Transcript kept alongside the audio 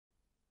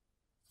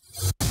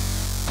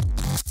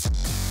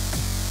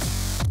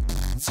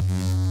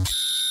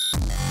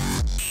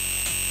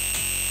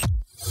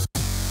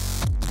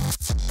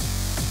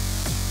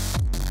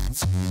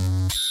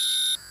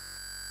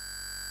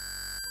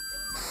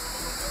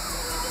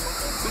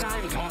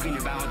I'm talking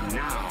about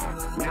now.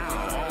 Now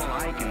all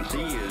I can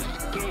see is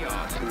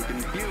chaos and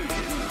confusion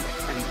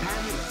and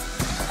panic.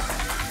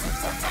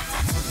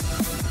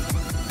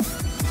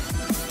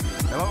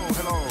 Hello,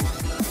 hello.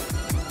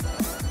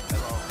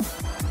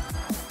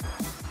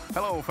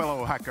 Hello,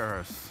 fellow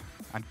hackers,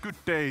 and good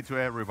day to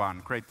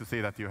everyone. Great to see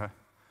that you have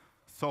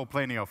so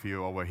plenty of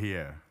you over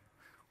here.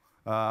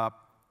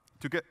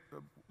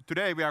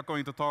 Today we are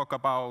going to talk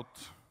about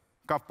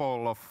a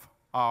couple of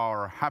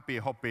our happy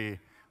hobby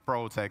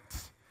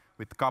projects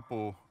with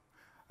Kapu,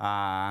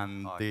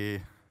 and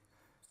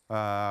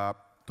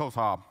those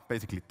are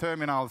basically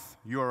terminals,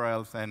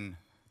 URLs, and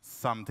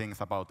some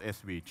things about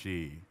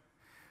SVG.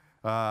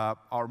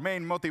 Our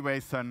main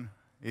motivation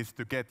is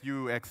to get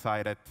you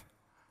excited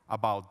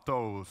about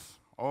those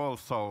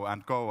also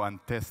and go and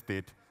test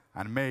it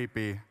and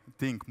maybe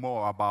think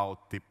more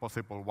about the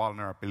possible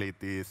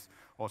vulnerabilities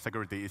or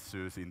security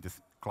issues in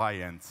this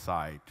client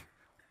side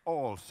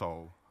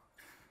also.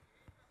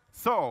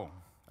 So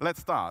let's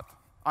start.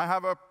 I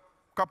have a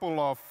couple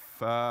of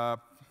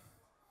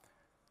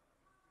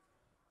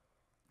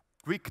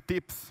quick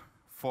tips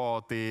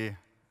for the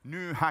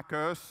new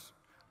hackers,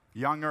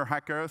 younger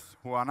hackers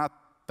who are not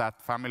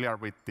that familiar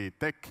with the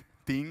tech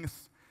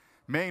things.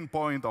 Main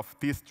point of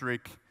this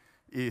trick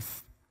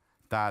is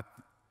that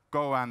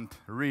go and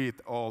read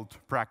old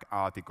brag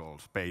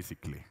articles,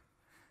 basically.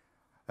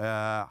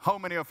 How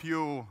many of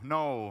you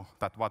know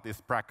that what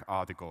is brag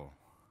article?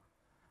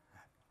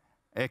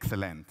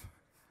 Excellent.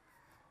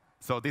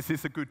 So this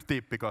is a good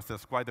tip because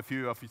there's quite a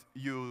few of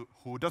you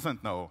who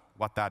doesn't know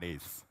what that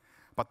is.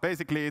 But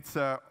basically it's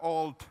an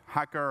old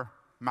hacker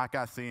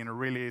magazine.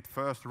 Really,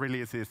 first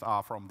releases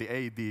are from the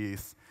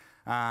 80s,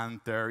 and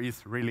there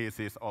is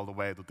releases all the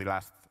way to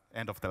the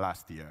end of the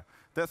last year.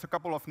 There's a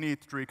couple of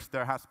neat tricks.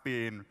 There has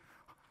been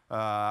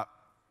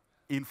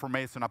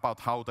information about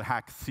how to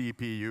hack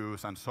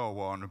CPUs and so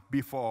on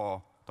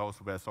before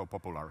those were so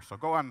popular. So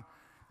go and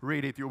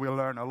read it. You will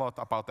learn a lot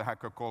about the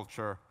hacker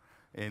culture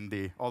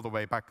all the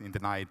way back in the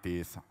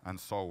 90s and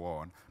so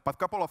on. But a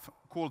couple of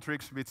cool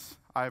tricks which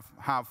I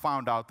have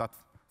found out that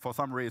for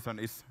some reason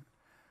is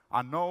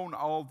unknown,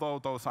 although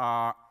those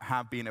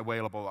have been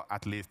available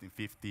at least in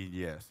 15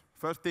 years.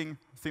 First thing,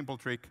 simple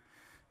trick,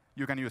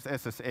 you can use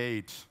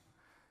SSH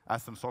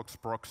as some SOX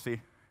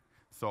proxy.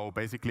 So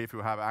basically, if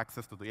you have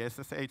access to the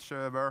SSH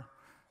server,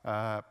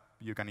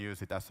 you can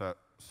use it as a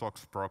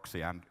SOX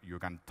proxy, and you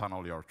can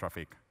tunnel your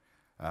traffic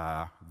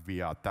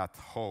via that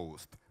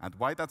host. And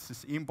why that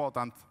is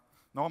important,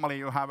 normally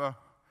you have a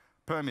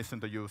permission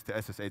to use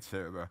the SSH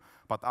server.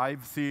 But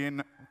I've seen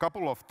a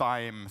couple of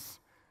times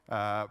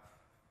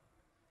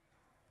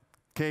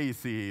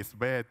cases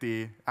where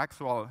the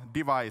actual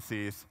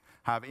devices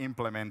have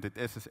implemented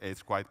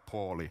SSH quite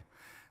poorly,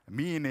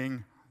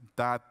 meaning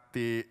that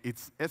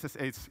its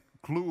SSH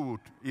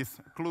is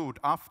glued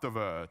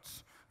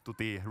afterwards to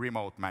the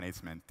remote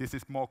management. This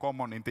is more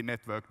common in the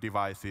network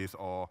devices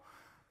or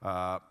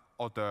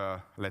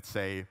other, let's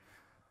say,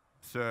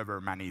 server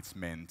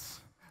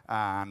managements.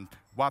 And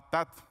what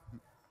that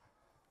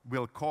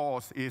will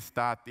cause is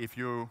that if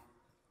you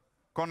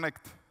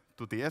connect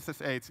to the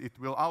SSH, it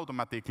will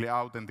automatically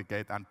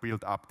authenticate and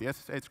build up the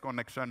SSH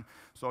connection,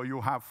 so you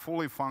have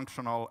fully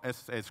functional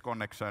SSH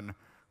connection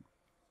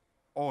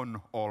on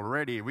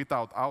already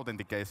without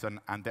authentication,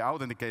 and the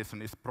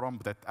authentication is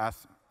prompted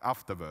as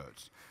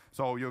afterwards.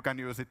 So you can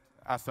use it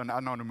as an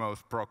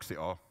anonymous proxy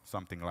or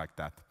something like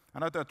that.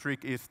 Another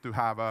trick is to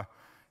have an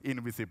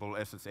invisible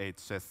SSH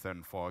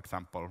session, for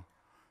example.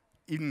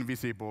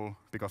 Invisible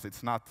because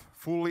it's not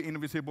fully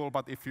invisible,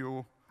 but if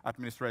you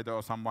administrator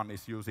or someone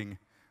is using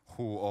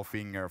who or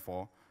finger,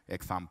 for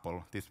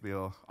example, this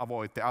will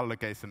avoid the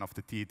allocation of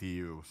the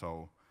TTU.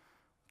 So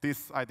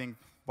this, I think,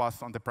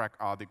 was on the brag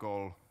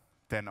article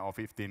 10 or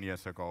 15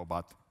 years ago,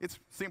 but it's a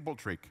simple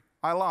trick.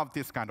 I love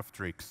this kind of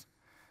tricks.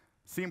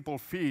 Simple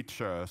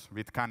features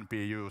which can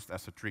be used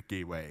as a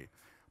tricky way.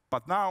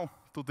 But now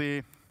to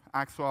the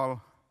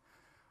actual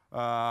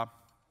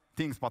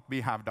things what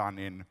we have done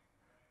in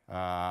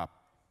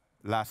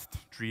last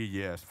 3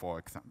 years, for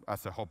example,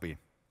 as a hobby.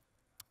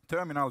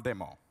 Terminal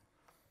demo.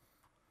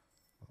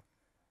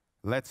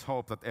 Let's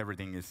hope that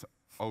everything is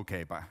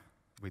okay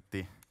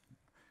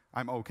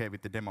I'm okay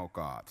with the demo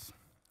cards.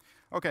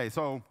 Okay,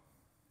 so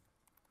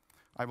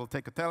I will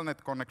take a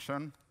telnet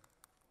connection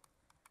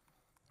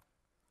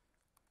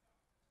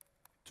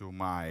to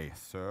my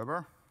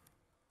server.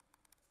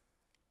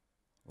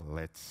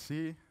 Let's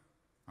see.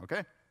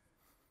 Okay.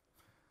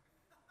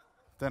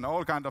 Then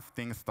all kind of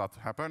things start to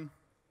happen.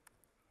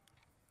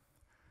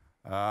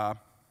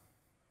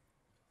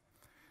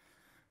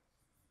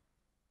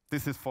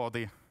 This is for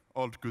the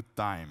old good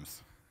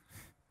times.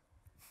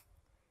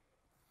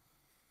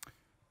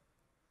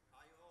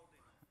 Are you old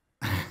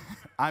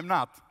enough? I'm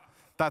not.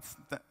 That's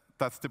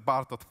the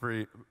part of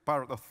the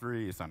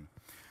reason.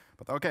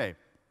 But okay,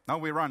 now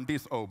we run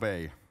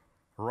disobey.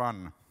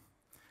 Run.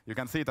 You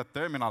can see that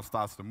terminal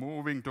starts to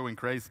moving, doing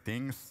crazy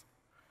things.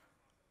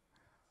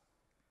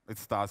 It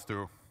starts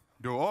to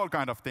do all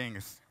kind of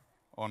things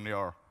on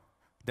your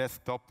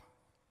desktop.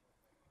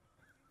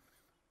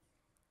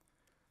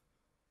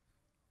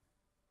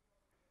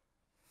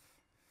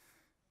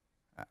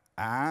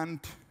 And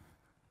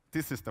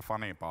this is the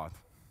funny part.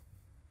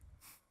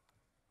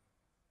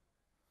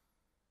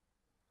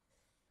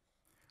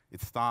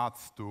 It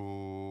starts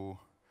to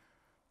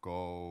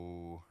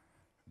go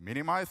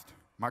minimized,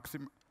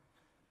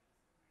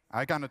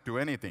 I cannot do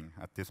anything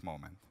at this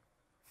moment.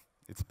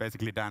 It's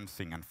basically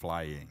dancing and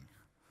flying.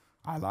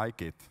 I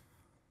like it.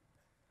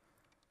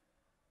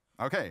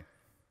 Okay,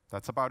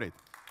 that's about it.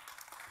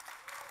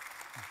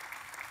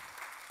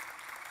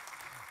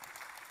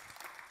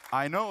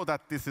 I know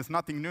that this is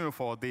nothing new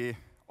for the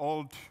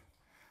old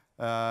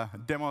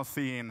demo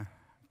scene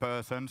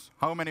persons.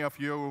 How many of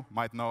you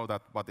might know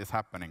that what is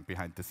happening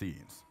behind the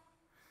scenes?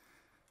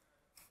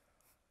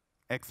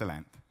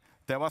 Excellent.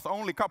 There was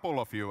only a couple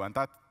of you, and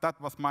that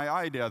was my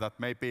idea that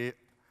maybe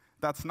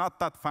that's not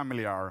that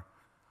familiar,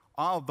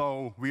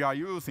 although we are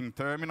using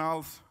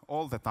terminals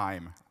all the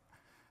time.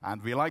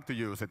 And we like to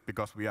use it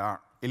because we are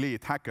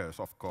elite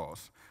hackers, of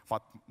course.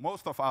 But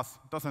most of us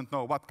doesn't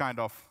know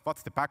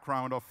what's the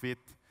background of it,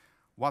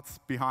 what's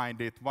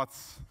behind it,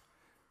 what's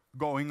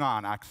going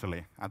on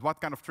actually, and what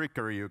kind of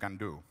trickery you can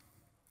do.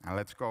 And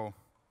let's go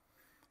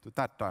to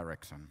that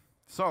direction.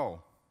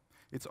 So,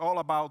 it's all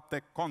about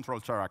the control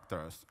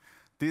characters.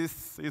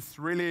 This is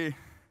really,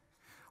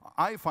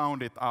 I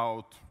found it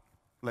out,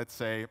 let's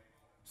say,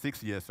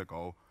 6 years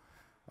ago.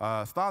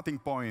 Starting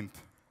point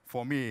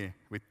for me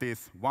with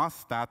this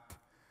was that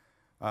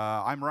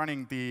I'm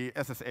running the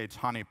SSH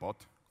honeypot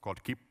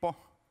called Kippo,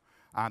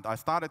 and I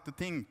started to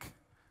think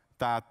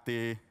that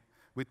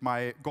with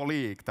my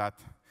colleague that,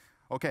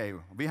 okay,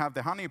 we have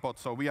the honeypot,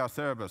 so we are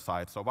server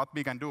side, so what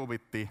we can do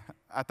with the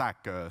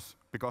attackers,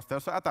 because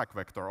there's an attack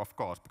vector, of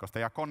course, because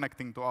they are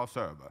connecting to our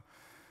server.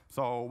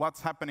 So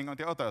what's happening on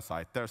the other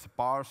side? There's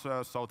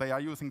parsers, so they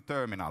are using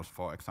terminals,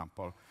 for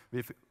example.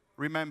 We've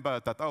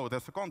remembered that, oh,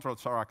 there's the control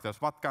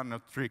characters. What kind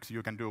of tricks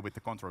you can do with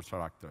the control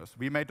characters?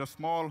 We made a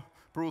small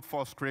brute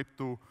force script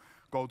to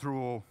go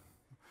through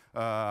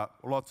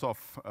lots of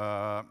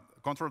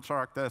control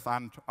characters,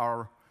 and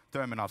our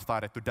terminal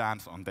started to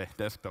dance on the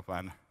desktop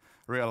and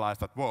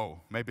realized that,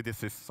 whoa, maybe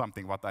this is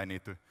something what I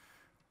need to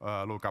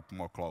look up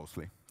more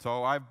closely.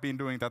 So I've been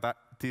doing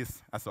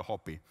this as a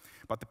hobby.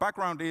 But the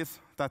background is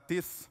that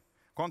these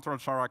control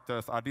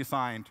characters are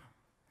designed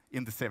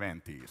in the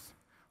 70s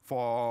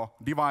for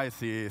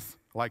devices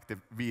like the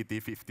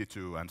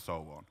VT52 and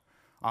so on,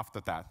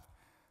 after that.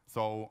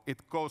 So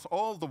it goes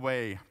all the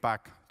way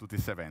back to the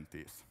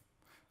 70s.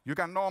 You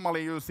can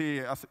normally, you see,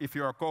 as if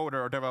you're a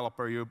coder or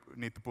developer, you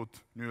need to put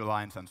new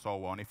lines and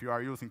so on. If you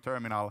are using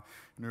terminal,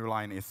 new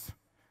line is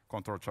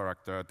control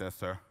character.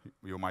 There's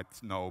you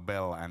might know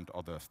Bell and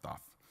other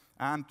stuff.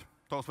 And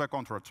those were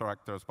control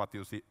characters, what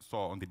you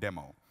saw on the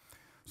demo.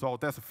 So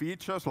there's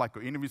features like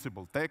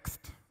invisible text,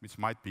 which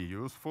might be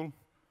useful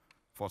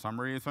for some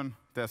reason.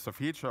 There's a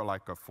feature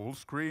like a full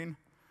screen.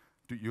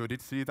 You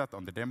did see that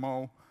on the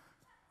demo.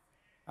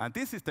 And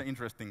this is the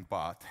interesting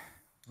part,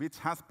 which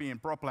has been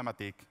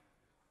problematic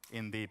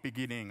in the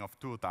beginning of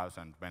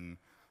 2000 when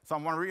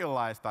someone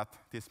realized that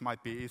this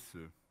might be an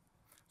issue.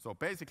 So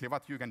basically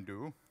what you can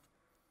do,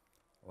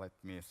 let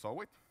me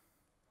show it.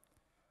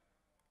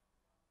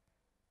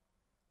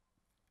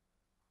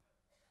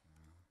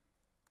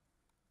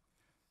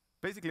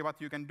 Basically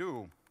what you can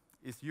do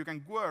is you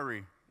can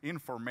query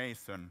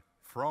information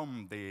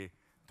from the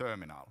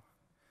terminal.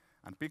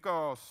 And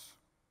because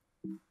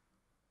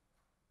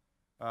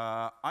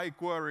I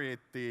queried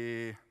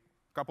the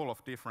couple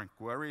of different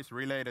queries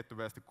related to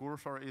where the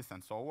cursor is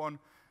and so on,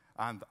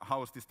 and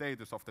how's the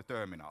status of the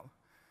terminal.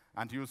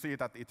 And you see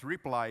that it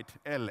replied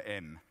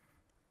LN.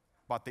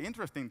 But the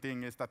interesting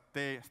thing is that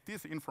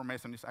this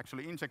information is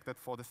actually injected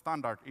for the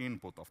standard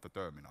input of the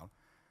terminal.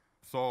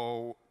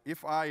 So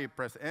if I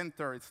press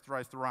enter, it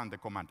tries to run the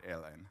command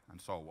ln, and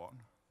so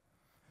on.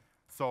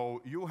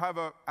 So you have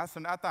as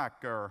an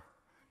attacker,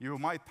 you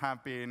might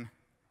have been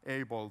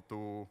able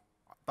to,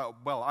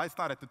 well, I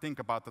started to think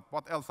about that,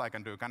 what else I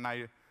can do. Can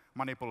I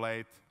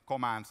manipulate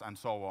commands and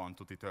so on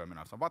to the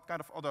terminal? So what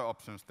kind of other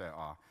options there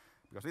are?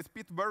 Because it's a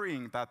bit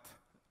worrying that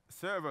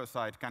server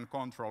side can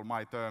control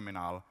my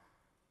terminal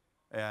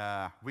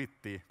with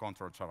the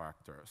control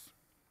characters.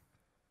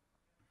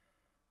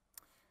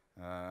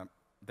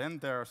 Then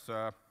there's,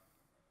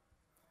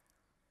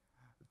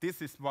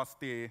 was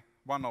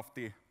one of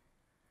the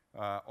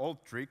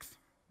old tricks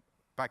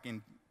back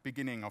in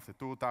beginning of the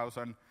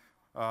 2000.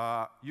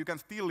 You can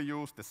still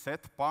use the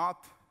set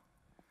path.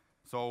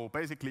 So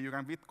basically, you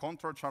can, with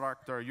control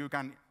character, you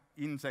can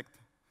inject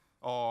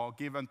or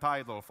give a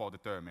title for the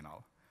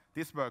terminal.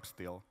 This works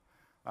still.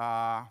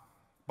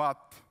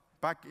 But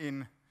back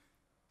in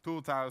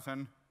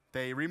 2000,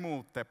 they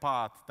removed the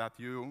part that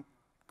you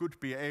could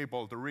be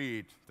able to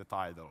read the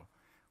title.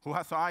 Who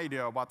has an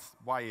idea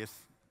why is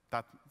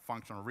that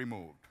function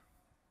removed?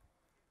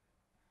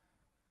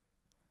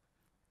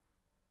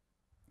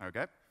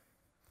 Okay.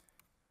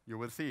 You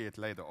will see it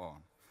later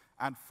on.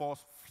 And for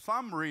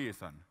some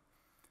reason,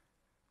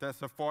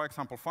 there's a, for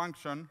example,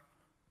 function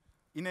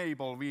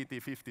enable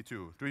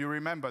VT52. Do you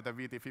remember the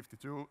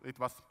VT52?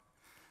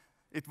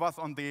 It was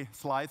on the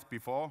slides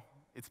before.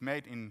 It's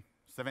made in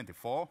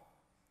 '74,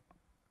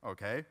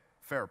 Okay,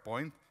 fair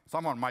point.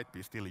 Someone might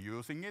be still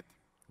using it,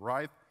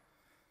 right?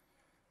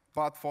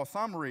 But for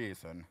some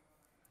reason,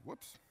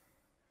 whoops,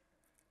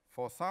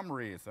 for some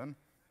reason,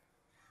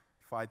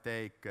 if I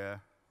take,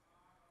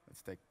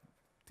 let's take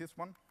this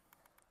one,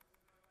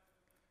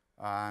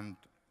 and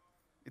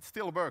it's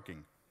still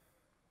working.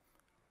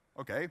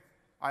 Okay,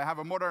 I have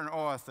a modern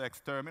OS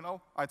X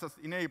terminal. I just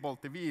enabled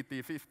the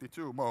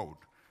VT52 mode.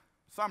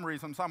 Some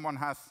reason someone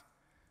has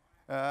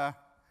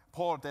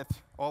ported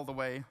all the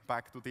way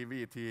back to the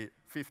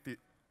VT50,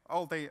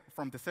 all the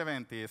from the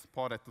 70s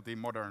ported to the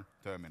modern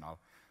terminal.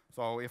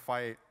 So if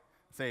I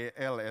say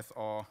LS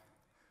or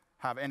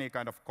have any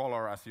kind of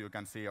color, as you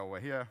can see over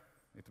here,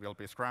 it will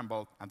be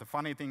scrambled. And the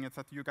funny thing is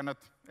that you cannot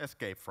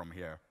escape from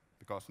here,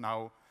 because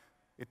now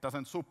it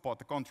doesn't support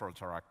the control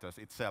characters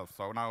itself.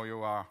 So now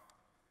you are,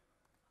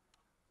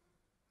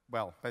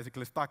 well,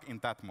 basically stuck in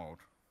that mode.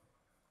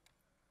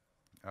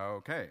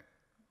 Okay.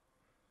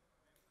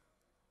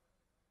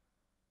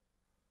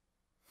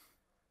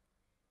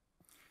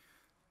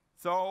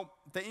 So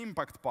the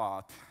impact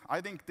part,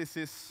 I think this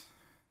is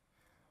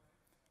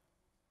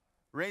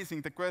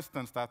raising the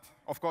questions that,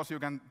 of course, you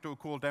can do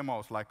cool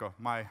demos, like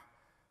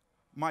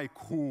my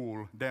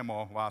cool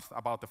demo was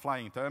about the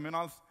flying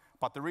terminals,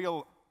 but the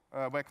real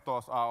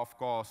vectors are, of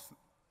course,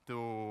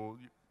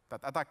 that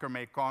attacker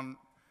may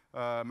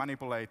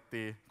manipulate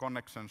the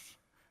connections.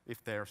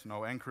 If there's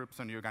no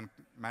encryption, you can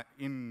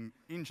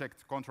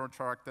inject control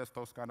characters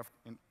those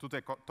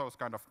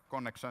kind of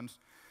connections.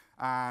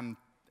 And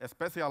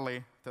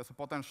especially, there's a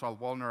potential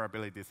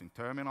vulnerabilities in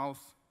terminals.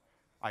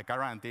 I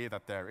guarantee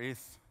that there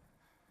is.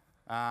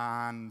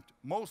 And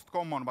most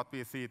common what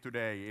we see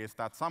today is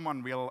that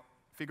someone will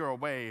figure a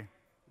way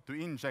to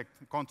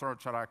inject control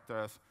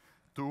characters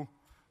to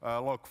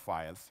log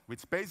files,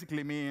 which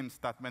basically means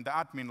that when the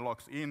admin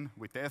logs in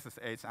with the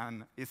SSH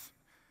and is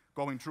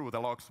going through the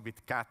logs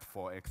with cat,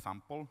 for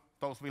example,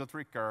 those will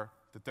trigger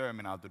the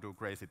terminal to do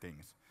crazy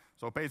things.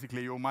 So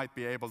basically, you might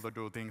be able to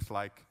do things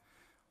like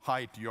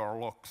hide your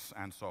logs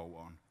and so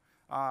on.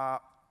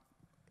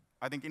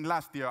 I think in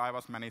last year I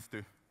was managed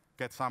to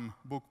get some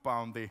book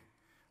bounty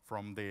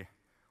from the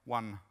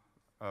one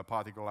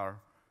particular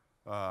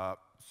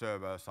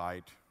server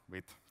side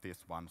with this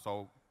one.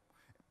 So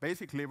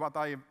basically what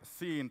I've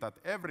seen that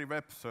every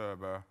web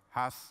server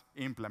has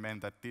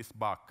implemented this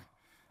bug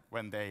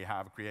when they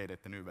have created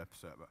the new web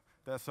server.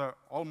 There's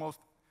almost,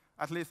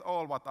 at least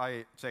all what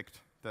I checked,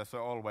 there's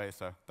always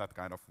that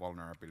kind of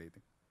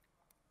vulnerability.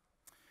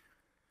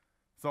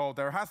 So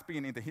there has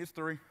been in the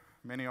history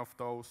many of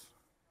those.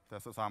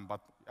 There's some,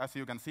 but as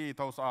you can see,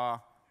 those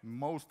are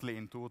mostly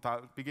in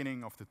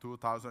beginning of the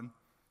 2000s.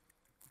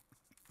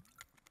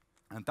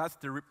 And that's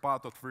the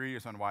part of the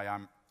reason why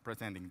I'm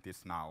presenting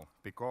this now,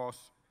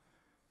 because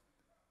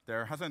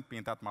there hasn't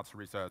been that much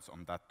research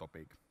on that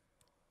topic.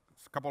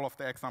 A couple of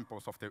the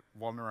examples of the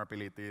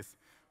vulnerabilities.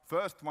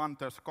 First one,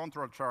 there's a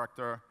control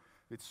character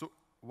which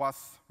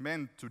was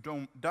meant to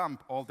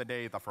dump all the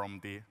data from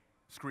the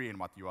screen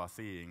what you are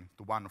seeing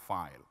to one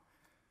file.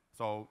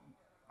 So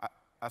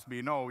as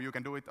we know, you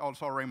can do it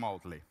also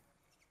remotely.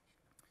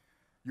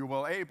 You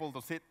will able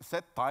to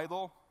set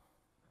title,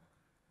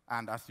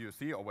 and as you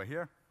see over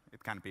here,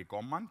 it can be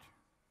command.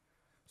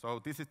 So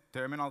this is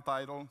terminal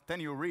title,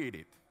 then you read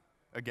it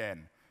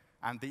again,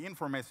 and the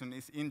information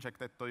is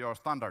injected to your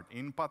standard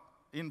input,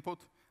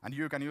 and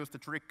you can use the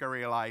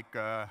trickery like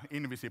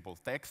invisible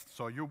text,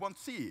 so you won't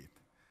see it.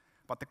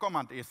 But the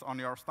command is on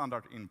your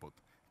standard input.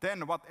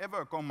 Then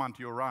whatever command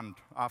you run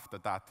after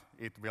that,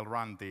 it will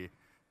run the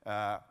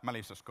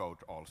malicious code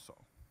also.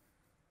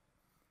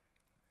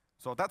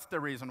 So that's the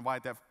reason why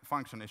the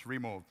function is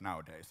removed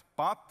nowadays.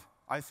 But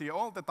I see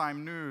all the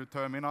time new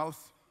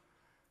terminals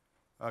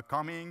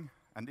coming,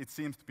 and it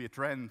seems to be a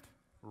trend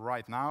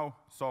right now.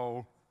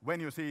 So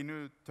when you see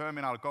new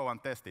terminal, go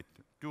and test it.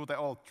 Do the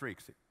old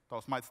tricks.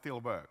 Those might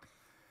still work.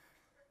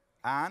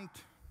 And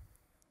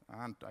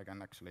I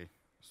can actually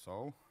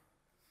So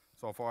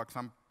for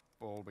example,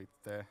 with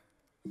the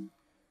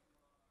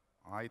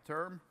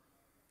iTerm,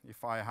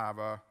 if I have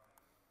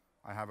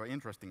an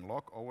interesting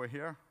log over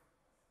here,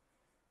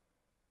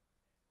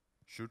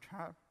 should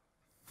have,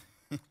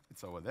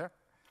 it's over there.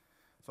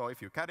 So if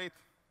you cat it,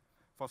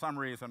 for some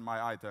reason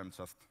my iTerm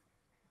just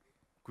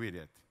quit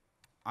it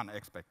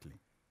unexpectedly.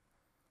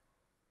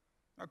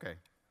 Okay,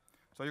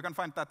 so you can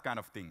find that kind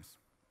of things.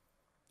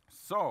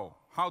 So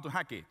how to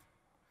hack it?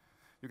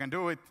 You can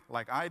do it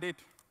like I did.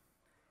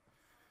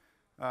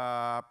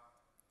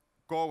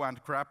 Go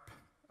and grab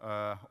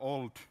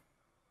old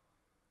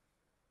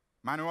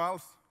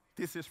manuals.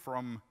 This is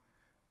from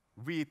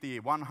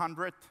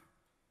VT100,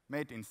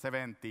 made in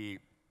 '78.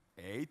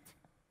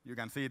 You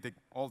can see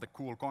all the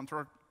cool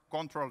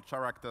control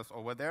characters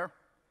over there.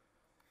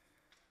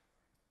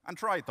 And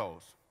try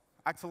those.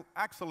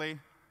 Actually,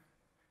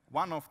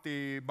 one of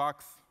the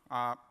bugs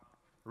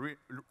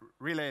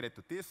related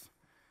to this,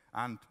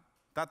 and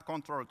that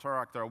control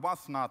character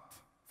was not,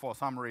 for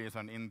some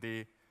reason, in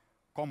the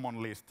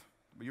common list.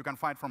 You can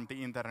find from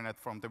the internet,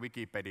 from the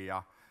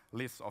Wikipedia,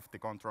 list of the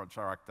control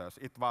characters.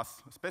 It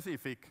was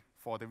specific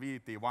for the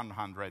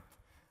VT100,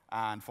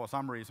 and for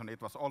some reason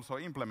it was also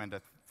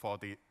implemented for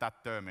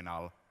that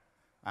terminal,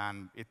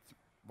 and it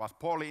was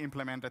poorly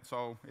implemented,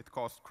 so it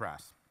caused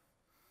crash,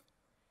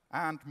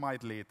 and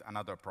might lead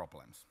another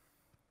problems.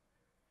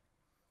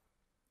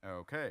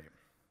 Okay,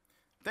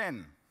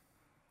 then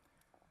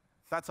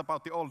that's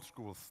about the old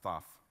school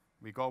stuff.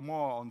 We go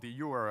more on the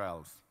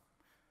URLs,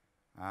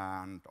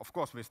 and of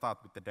course we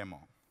start with the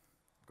demo,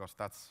 because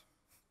that's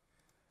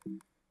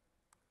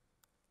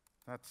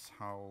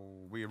how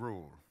we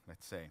rule,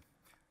 let's say.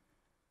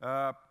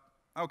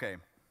 Okay,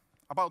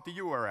 about the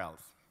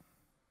URLs.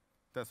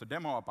 There's a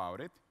demo about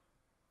it.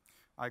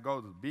 I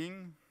go to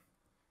Bing.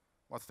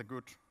 What's the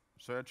good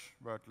search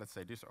word? Let's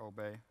say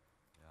disobey.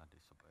 Yeah,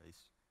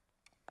 disobeys.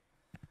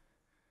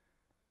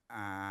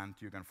 And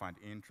you can find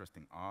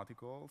interesting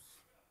articles.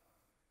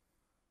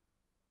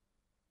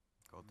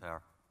 Go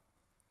there.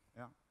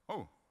 Yeah.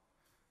 Oh,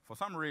 for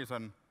some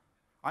reason,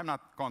 I'm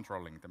not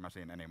controlling the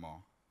machine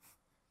anymore.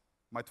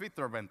 My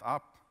Twitter went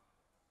up.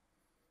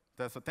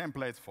 There's a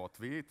template for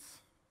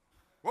tweets.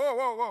 Whoa,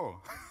 whoa,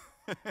 whoa!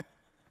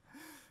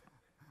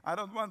 I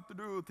don't want to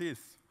do this.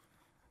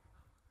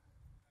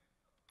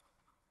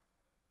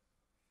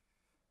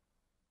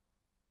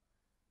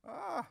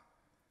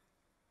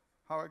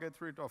 How I get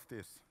rid of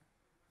this?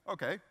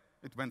 Okay,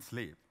 it went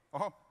sleep.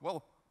 Oh,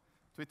 well,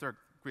 Twitter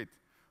quit.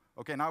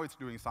 Okay, now it's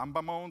doing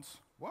Samba modes.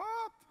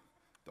 What?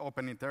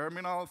 Opening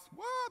terminals.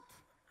 What?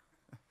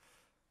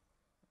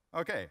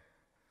 Okay,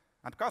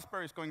 and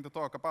Kasper is going to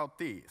talk about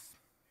these.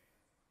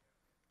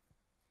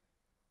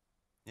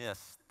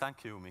 Yes,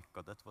 thank you,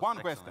 Mikko. That was One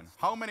excellent question.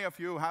 stuff. How many of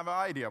you have an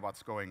idea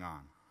what's going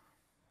on?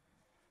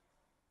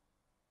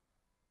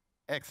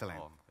 Excellent.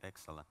 Oh,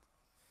 excellent.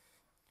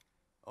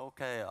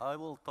 Okay, I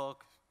will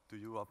talk to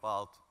you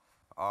about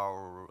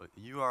our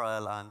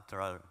URL and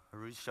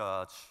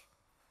research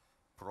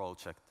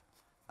project.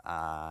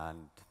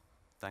 And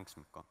thanks,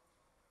 Mikko.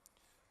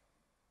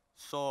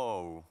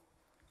 So,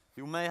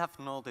 you may have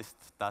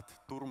noticed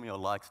that Turmio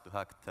likes to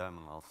hack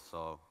terminals.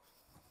 So,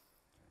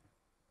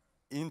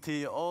 in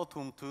the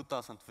autumn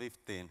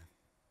 2015,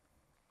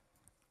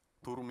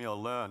 Turmio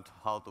learned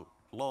how to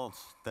launch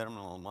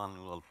terminal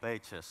manual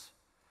pages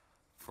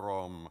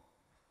from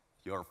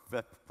your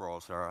web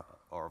browser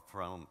or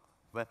from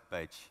web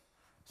page.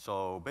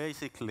 So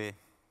basically,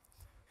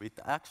 with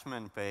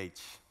Axman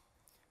page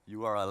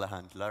URL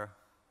handler,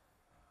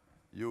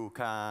 you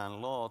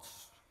can launch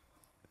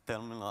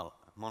terminal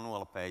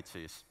manual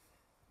pages,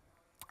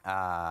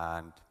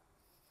 and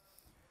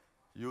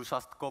you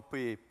just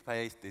copy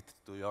paste it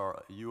to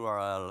your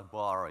URL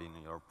bar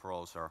in your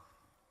browser.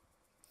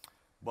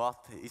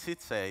 But is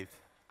it safe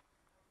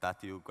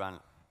that you can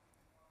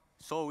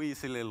so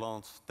easily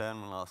launch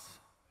terminals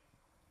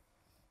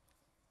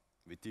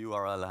with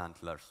URL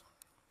handlers?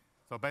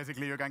 So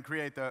basically, you can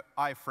create an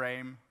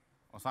iframe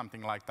or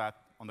something like that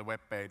on the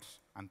web page,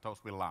 and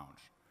those will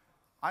launch.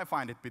 I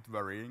find it a bit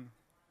worrying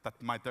that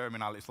my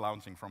terminal is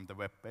launching from the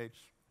web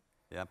page.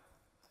 Yep.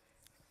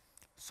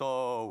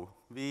 So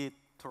we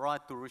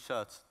tried to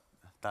research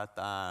that,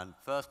 and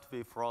first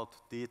we wrote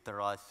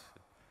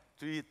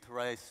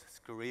trace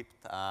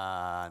script,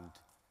 and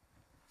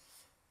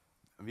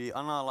we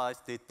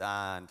analyzed it,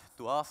 and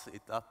to us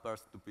it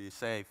appears to be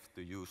safe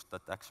to use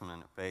that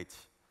Axman page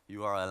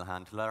URL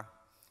handler.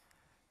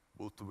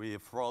 But we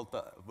wrote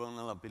a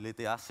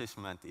vulnerability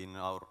assessment in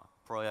our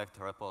project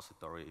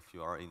repository if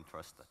you are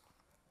interested.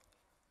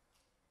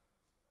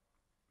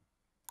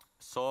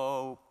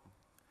 So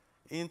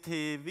in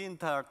the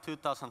winter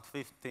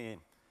 2015,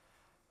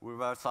 we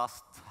were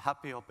just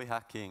happy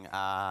hacking,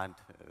 and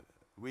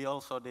we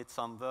also did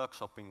some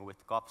workshopping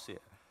with CAPSI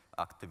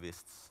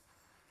activists.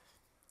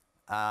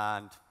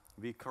 And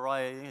we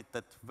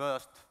created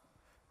first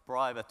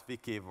private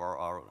wiki for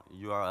our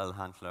URL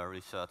handler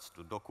research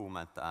to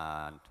document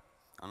and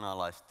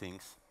analyze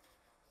things.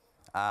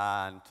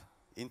 And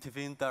in the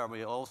winter,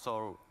 we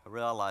also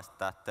realized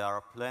that there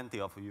are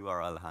plenty of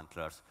URL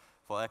handlers.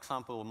 For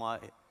example,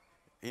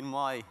 in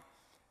my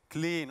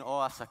clean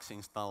OSX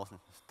install,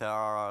 there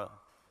are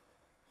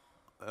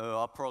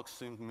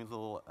approximately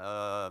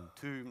over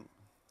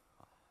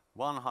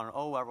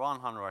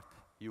 100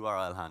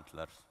 URL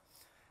handlers.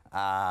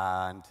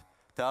 And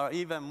there are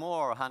even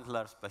more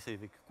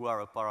handler-specific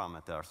query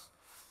parameters.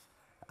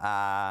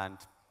 And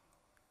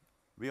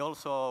we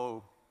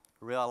also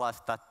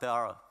realized that there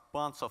are a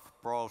bunch of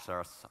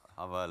browsers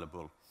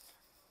available.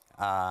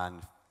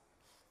 And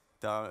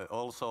there are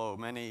also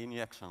many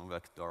injection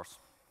vectors.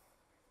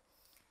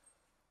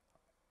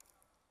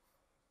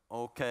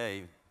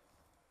 Okay,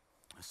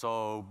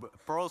 so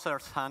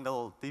browsers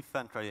handle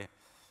differently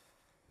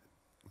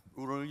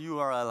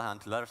URL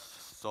handlers.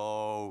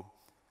 So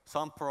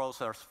some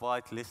browsers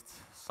whitelist,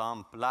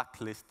 some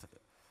blacklist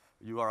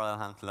URL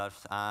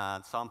handlers,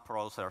 and some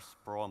browsers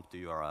prompt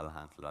URL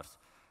handlers.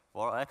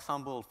 For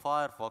example,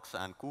 Firefox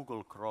and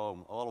Google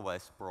Chrome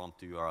always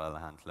prompt URL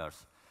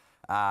handlers.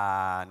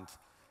 And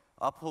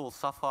Apple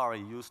Safari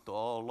used to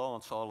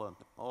launch all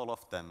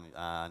of them.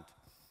 And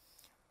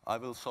I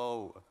will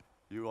show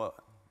you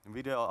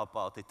video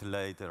about it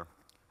later.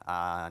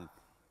 And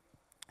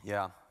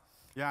yeah.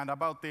 Yeah, and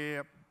about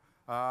the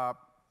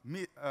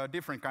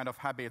different kind of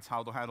habits,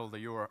 how to handle the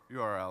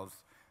URLs.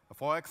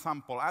 For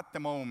example, at the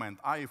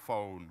moment,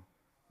 iPhone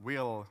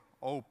will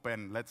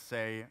open, let's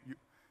say,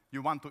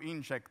 you want to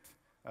inject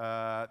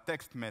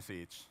text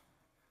message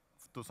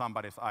to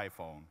somebody's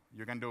iPhone.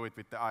 You can do it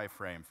with the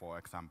iframe, for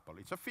example.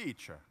 It's a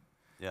feature.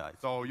 Yeah,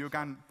 so you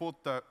can put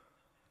the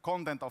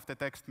content of the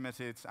text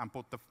message and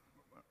put the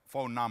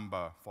phone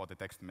number for the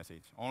text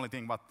message. Only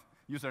thing what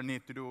user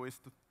need to do is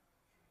to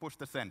push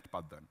the send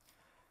button.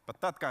 But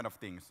that kind of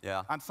things.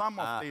 Yeah. And some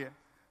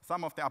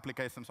of the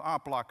applications are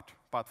plugged,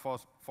 but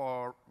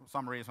for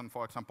some reason,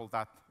 for example,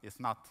 that is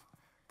not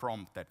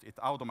prompted. It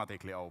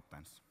automatically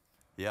opens.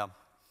 Yeah.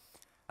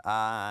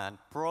 And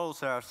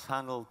browsers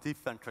handle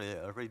differently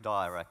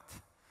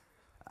redirect,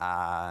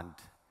 and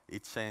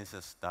it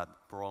changes that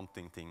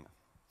prompting thing.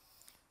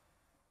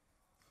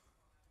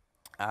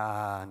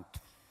 And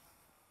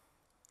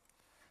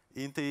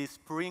in the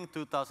spring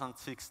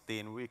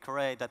 2016, we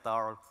created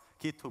our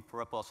GitHub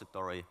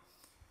repository,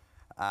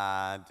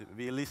 and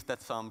we listed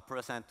some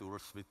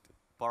presenters with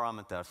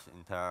parameters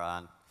in there,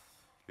 and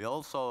we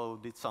also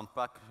did some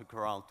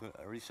background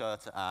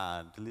research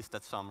and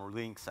listed some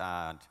links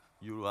and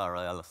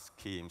URL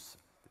schemes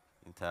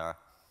in there.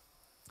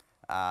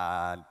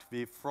 And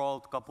we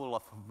wrote a couple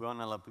of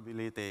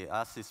vulnerability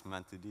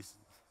assessment to this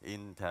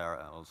in there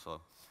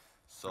also.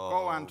 So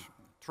go and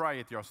try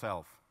it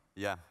yourself.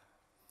 Yeah.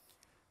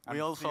 And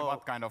we also see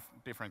what kind of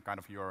different kind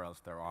of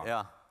URLs there are.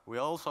 Yeah. We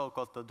also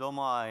got the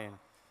domain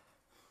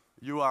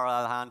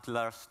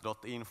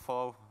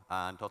urlhandlers.info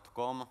and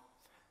 .com,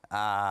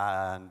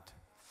 and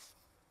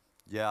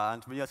yeah,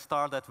 and we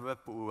started web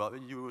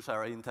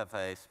user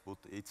interface, but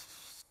it's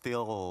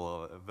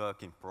still a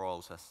work in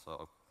process.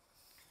 So.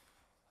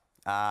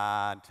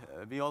 And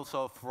we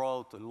also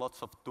wrote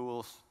lots of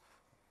tools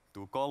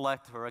to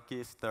collect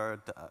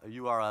registered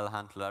URL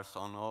handlers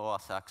on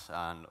OS X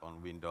and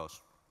on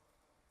Windows.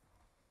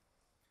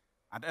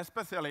 And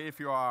especially if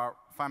you are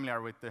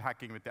familiar with the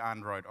hacking with the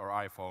Android or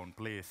iPhone,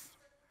 please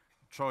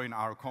join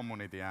our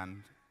community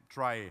and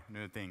try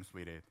new things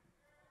with it.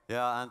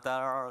 Yeah, and there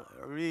are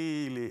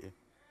really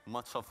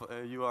much of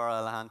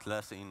URL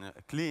handlers in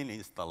clean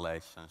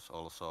installations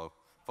also.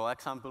 For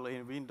example,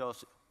 in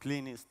Windows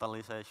clean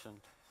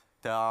installation,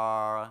 there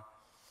are,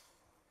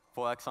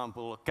 for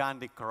example,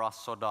 Candy Crush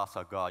Soda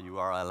Saga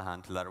URL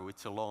handler,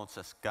 which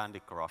launches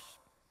Candy Crush.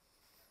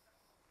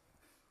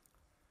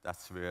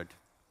 That's weird.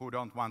 Who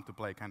don't want to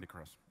play Candy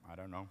Crush? I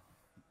don't know.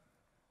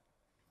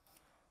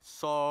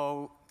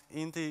 So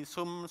in the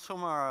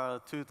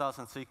summer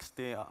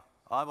 2016,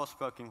 I was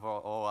working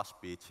for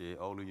OSPG,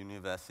 Oulu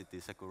University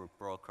Secure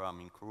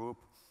Programming Group,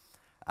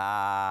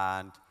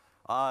 and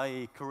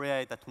I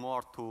created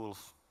more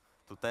tools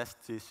to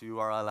test these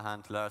URL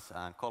handlers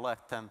and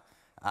collect them,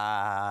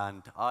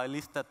 and I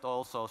listed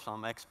also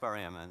some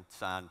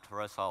experiments and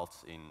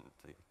results in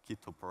the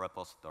GitHub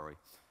repository.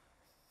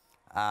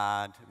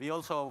 And we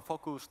also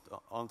focused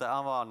on the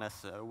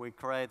awareness. We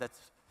created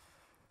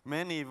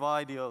many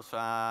videos,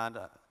 and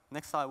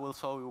next I will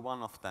show you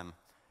one of them.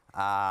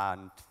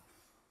 And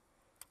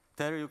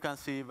there you can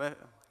see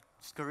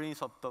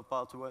screens of the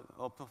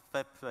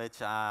web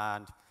page,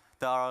 and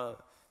there are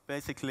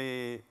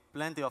basically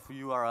plenty of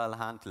URL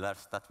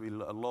handlers that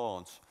will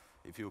launch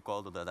if you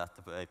go to that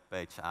web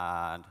page.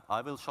 And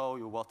I will show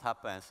you what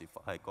happens if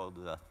I go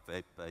to that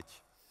web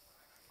page.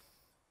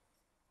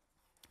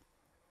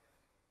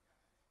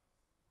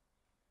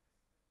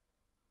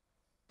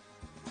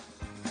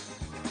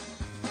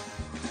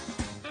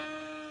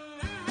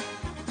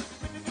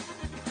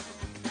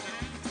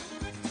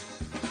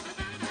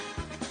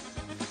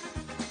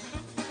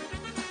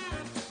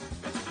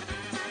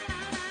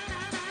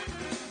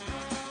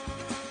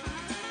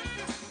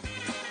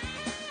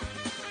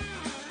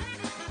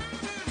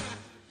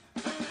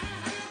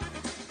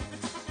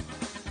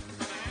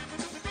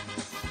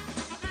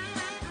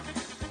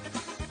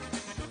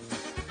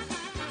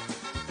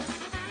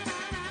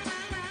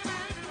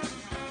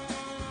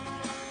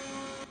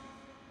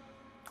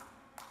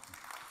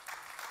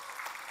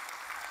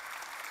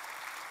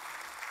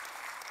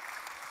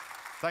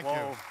 Thank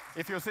you.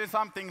 If you see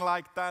something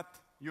like that,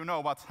 you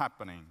know what's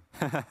happening.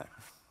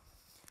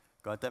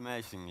 Quite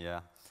amazing,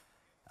 yeah.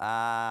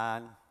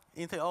 And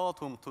in the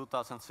autumn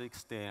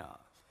 2016,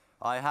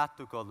 I had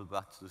to go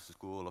back to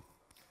school.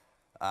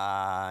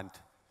 And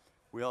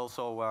we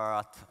also were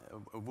at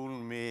Wool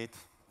Meet.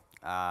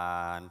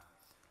 And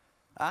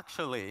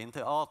actually, in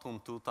the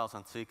autumn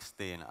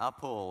 2016,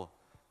 Apple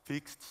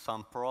fixed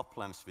some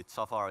problems with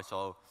Safari.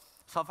 So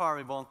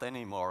Safari won't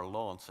anymore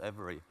launch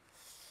every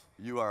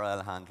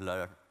URL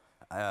handler.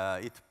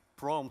 It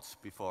prompts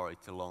before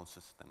it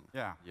launches them.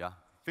 Yeah. Yeah.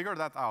 Figure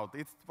that out.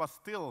 It was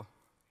still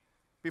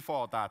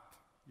before that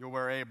you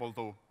were able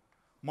to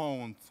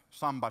mount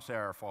Samba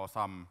share for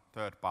some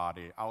third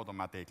party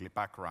automatically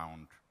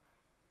background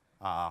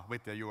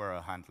with the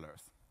URL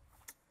handlers.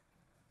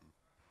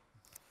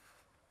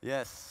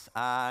 Yes.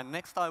 And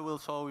next I will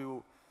show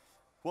you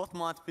what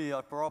might be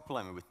a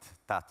problem with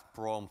that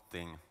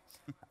prompting?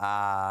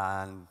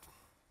 And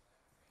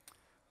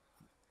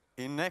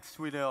in next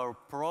video,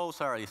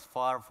 browser is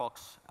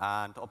Firefox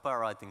and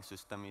operating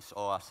system is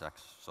OS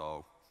X,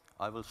 so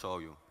I will show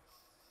you.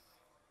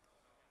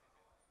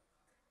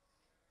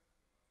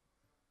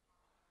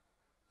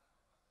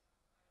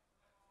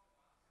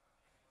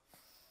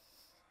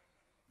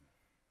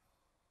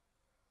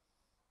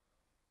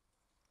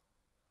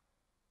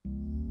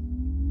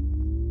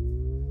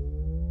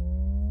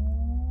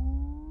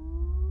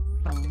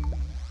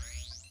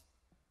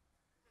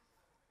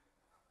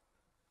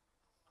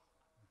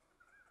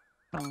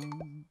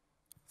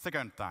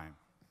 Second time.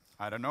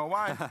 I don't know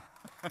why.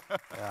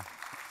 Yeah.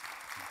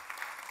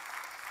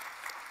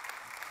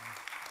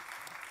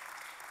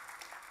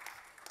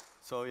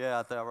 So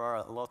yeah, there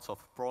are lots of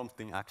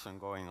prompting action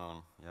going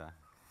on. Yeah.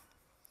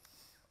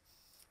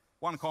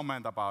 One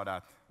comment about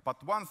that.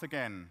 But once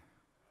again,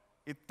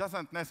 it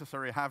doesn't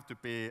necessarily have to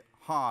be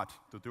hard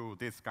to do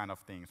this kind of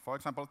things. For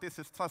example, this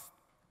is just,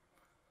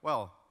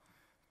 well,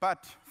 bad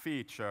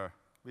feature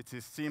which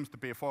seems to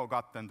be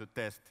forgotten to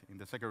test in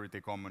the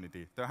security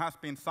community. There has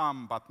been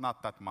some, but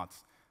not that much.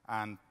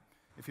 And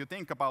if you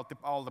think about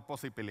all the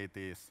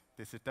possibilities,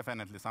 this is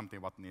definitely something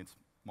what needs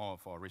more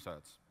for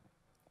research.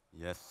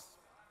 Yes.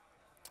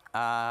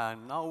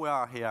 And now we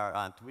are here,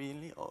 and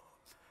we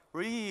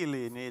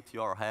really need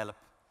your help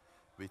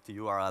with the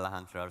URL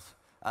handlers.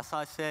 As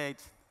I said,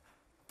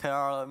 there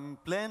are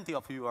plenty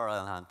of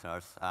URL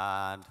handlers,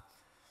 and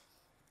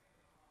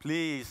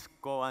please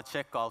go and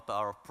check out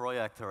our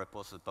project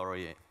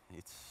repository.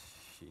 It's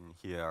in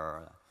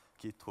here,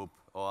 GitHub,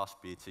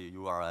 OSPG,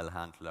 URL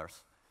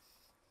handlers.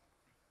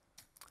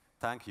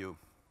 Thank you.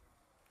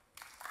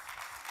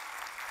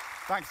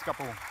 Thanks,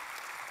 Kapu.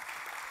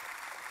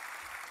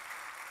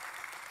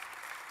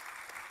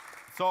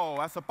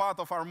 So, as a part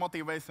of our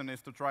motivation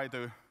is to try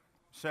to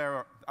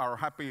share our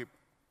happy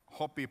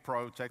hobby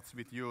projects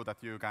with you that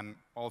you can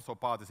also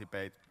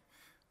participate.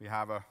 We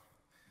have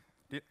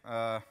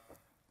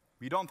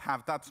we don't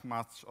have that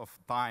much of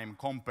time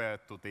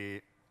compared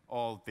to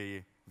all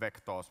the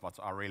vectors what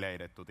are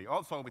related to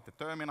also with the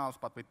terminals,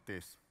 but with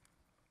this.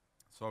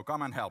 So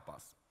come and help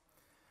us.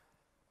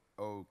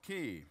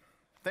 Okay.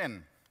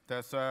 Then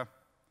there's a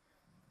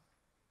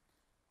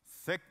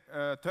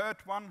third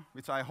one,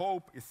 which I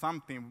hope is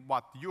something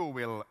what you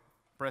will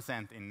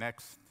present in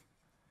next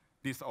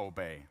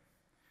Disobey.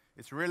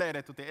 It's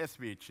related to the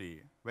SVG.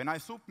 When I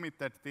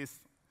submitted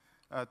these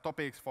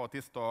topics for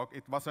this talk,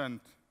 it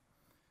wasn't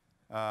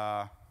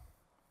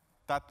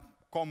that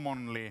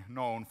commonly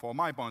known for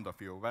my point of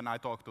view when I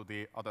talk to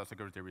the other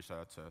security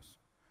researchers.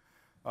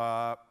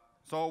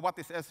 So what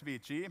is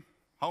SVG?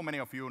 How many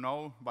of you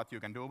know what you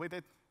can do with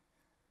it?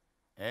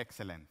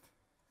 Excellent.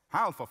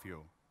 Half of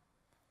you.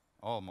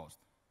 Almost.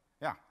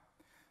 Yeah.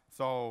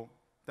 So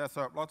there's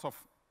lots of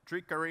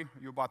trickery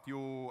what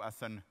you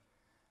as a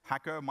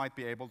hacker might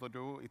be able to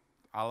do. It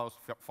allows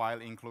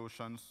file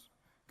inclusions,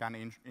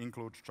 can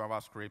include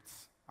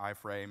JavaScripts,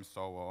 iframes,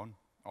 so on,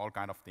 all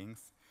kind of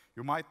things.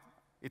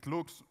 It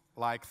looks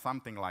like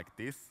something like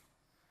this.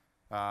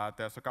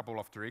 There's a couple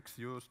of tricks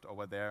used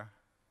over there.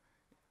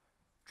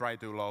 Try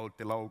to load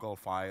the local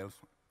files,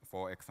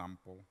 for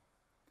example.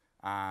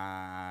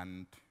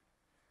 And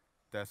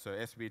there's a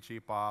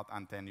SVG part,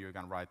 and then you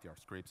can write your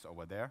scripts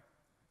over there.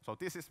 So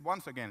this is,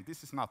 once again,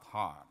 this is not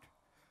hard.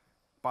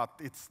 But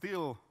it's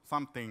still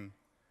something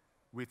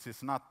which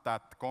is not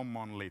that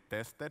commonly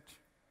tested,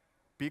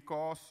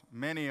 because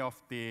many of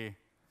the,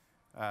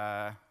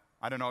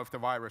 I don't know if the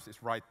virus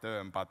is right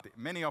term, but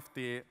many of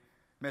the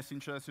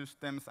messenger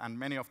systems and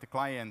many of the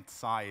client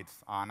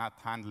sides are not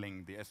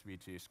handling the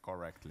SVGs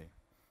correctly.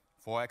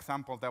 For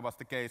example, there was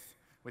the case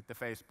with the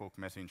Facebook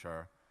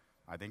Messenger,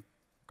 I think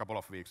a couple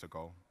of weeks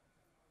ago.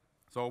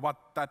 So what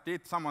that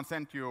did, someone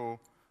sent you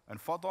a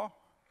photo.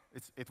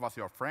 It was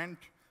your friend.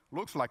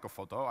 Looks like a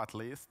photo, at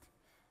least.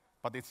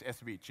 But it's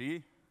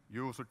SVG.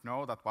 You should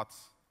know that what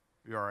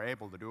you are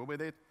able to do with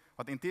it.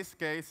 But in this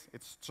case,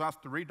 it's just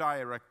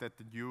redirected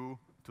you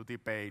to the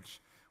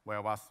page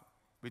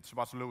which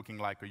was looking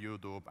like a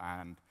YouTube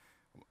and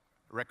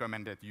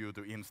recommended you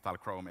to install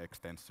Chrome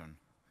extension.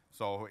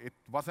 So it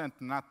wasn't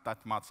not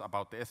that much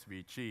about the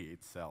SVG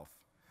itself.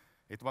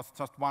 It was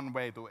just one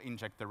way to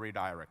inject the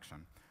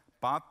redirection.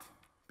 But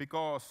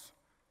because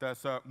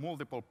there's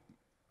multiple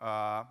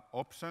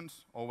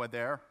options over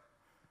there,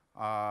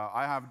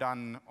 I have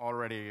done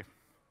already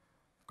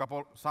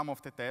some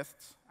of the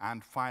tests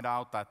and find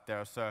out that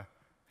there's a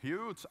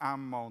huge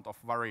amount of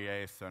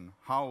variation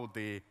how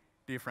the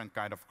different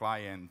kind of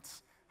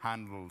clients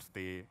handles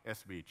the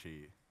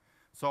SVG.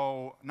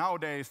 So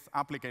nowadays,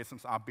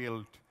 applications are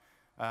built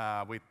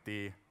with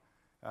the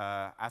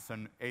as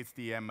an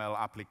HTML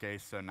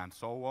application and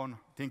so on.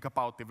 Think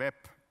about the web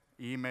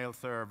email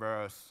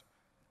servers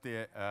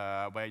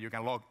where you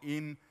can log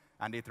in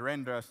and it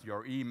renders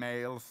your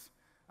emails,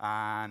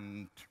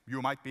 and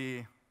you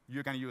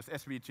can use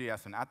SVG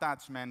as an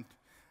attachment,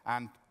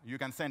 and you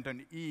can send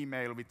an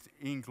email which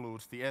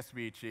includes the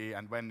SVG,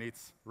 and when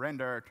it's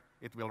rendered,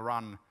 it will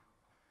run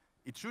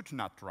it should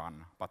not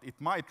run, but it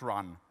might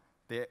run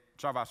the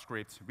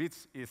JavaScript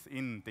which is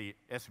in the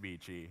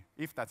SVG,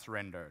 if that's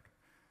rendered.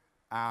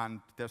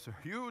 And there's a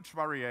huge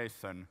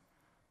variation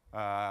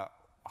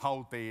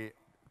how the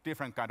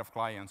different kind of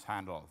clients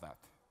handle that.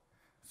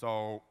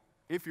 So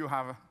if you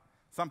have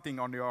something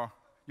on your,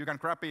 you can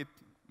grab it,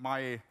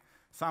 my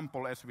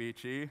sample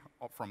SVG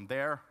from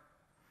there.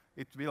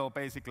 It will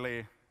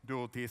basically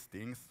do these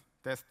things.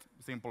 Test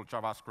simple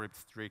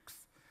JavaScript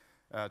tricks,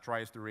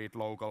 tries to read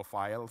local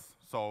files.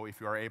 So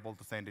if you are able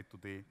to send it to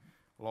the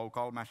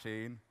local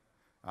machine,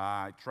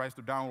 it tries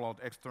to download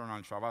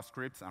external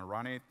JavaScripts and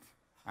run it,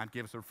 and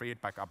gives you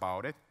feedback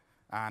about it,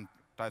 and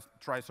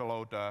tries to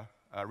load a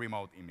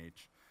remote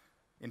image.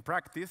 In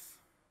practice,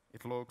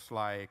 it looks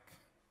like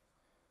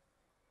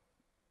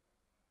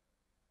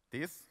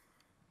this.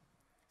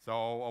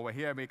 So over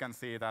here we can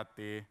see that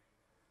it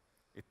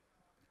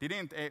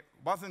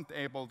wasn't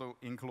able to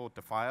include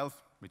the files,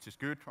 which is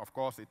good. Of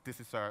course, this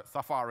is a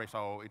Safari,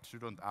 so it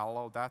shouldn't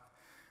allow that.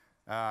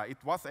 It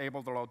was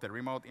able to load the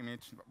remote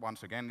image.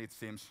 Once again, it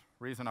seems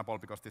reasonable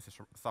because this is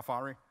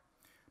Safari.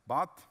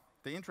 But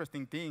the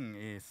interesting thing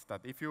is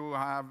that if you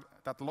have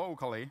that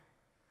locally,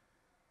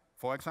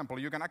 for example,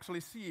 you can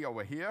actually see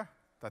over here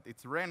that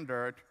it's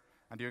rendered,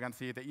 and you can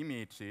see the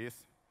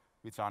images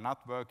which are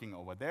not working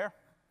over there.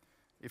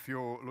 If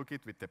you look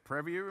it with the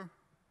preview,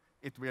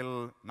 it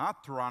will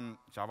not run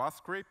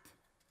JavaScript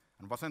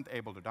and wasn't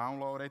able to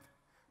download it,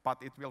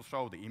 but it will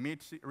show the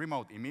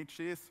remote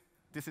images.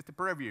 This is the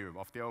preview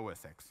of the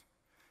OS X.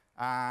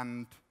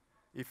 And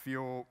if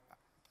you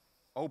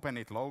open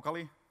it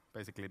locally,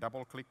 basically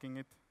double-clicking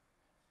it,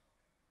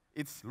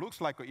 it looks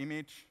like an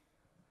image,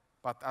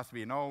 but as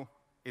we know,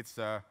 it's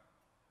a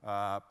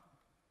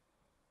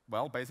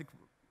basic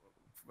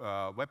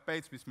web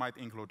page which might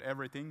include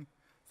everything.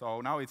 So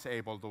now it's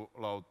able to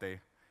load the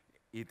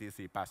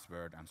etc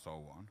password and so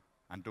on,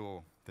 and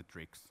do the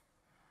tricks.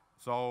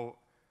 So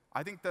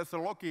I think there's a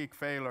logic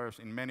failures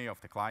in many of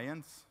the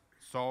clients.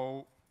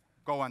 So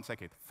go and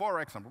check it.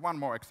 For example, one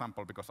more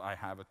example, because I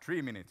have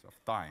 3 minutes of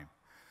time.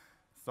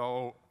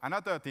 So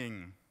another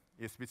thing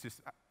is,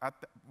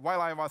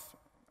 while I was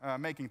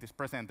making this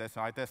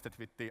presentation, I tested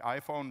with the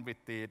iPhone with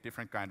the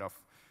different kind of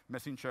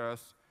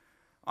messengers.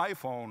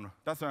 iPhone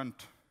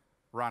doesn't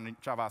run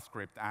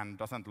JavaScript and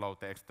doesn't load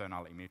the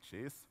external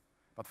images.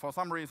 But for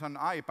some reason,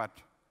 iPad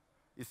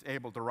is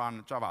able to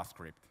run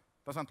JavaScript.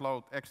 Doesn't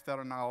load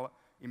external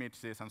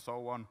images and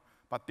so on,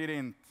 but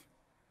didn't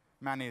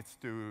manage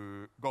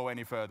to go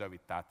any further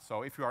with that.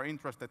 So if you are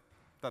interested,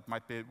 that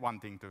might be one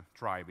thing to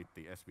try with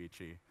the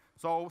SVG.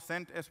 So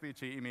send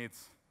SVG image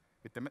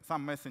with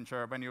some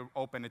messenger. When you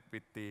open it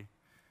with the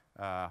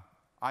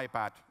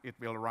iPad, it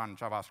will run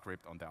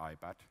JavaScript on the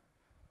iPad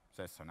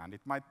session. And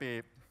it might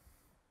be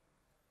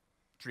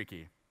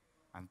tricky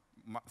and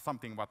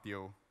something what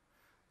you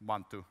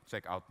want to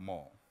check out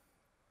more.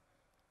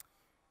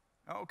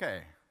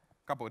 OK.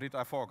 Kapu, did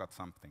I forget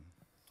something?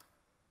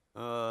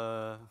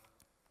 I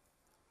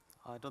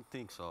don't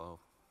think so.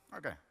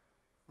 OK.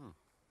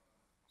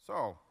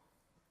 So,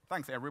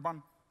 thanks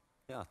everyone.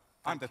 Yeah,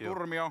 I'm the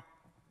Turmio,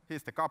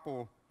 he's the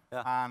Kapu,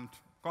 and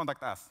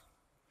contact us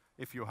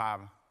if you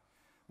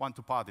want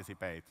to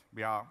participate.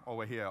 We are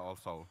over here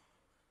also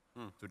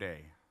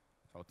today.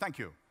 So thank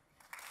you.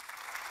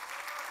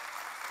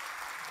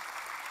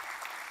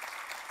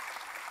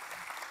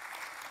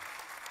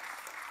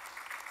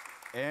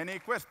 Any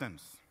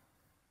questions?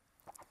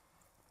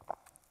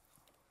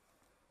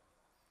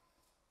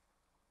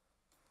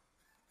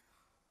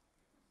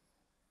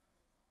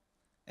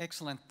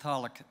 Excellent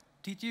talk.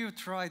 Did you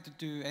try to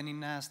do any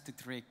nasty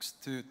tricks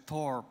to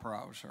Tor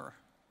browser?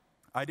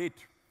 I did.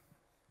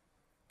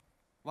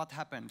 What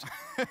happened?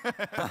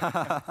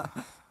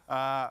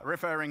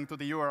 Referring to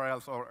the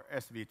URLs or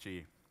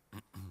SVG.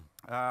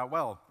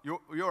 Well,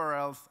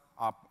 URLs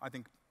are, I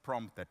think,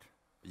 prompted.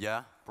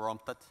 Yeah,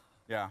 prompted.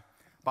 Yeah,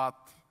 but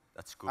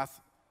that's good.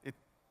 As it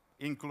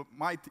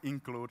might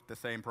include the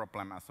same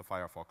problem as the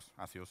Firefox,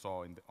 as you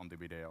saw on the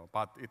video.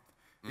 But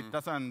it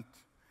doesn't,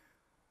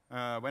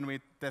 when we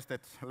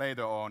tested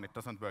later on, it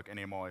doesn't work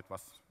anymore. It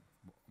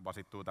was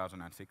it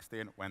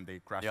 2016 when the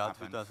crash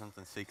happened? Yeah,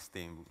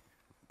 2016.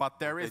 But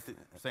there is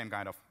same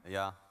kind of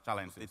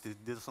challenges.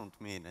 It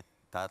doesn't mean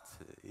that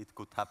it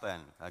could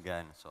happen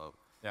again, so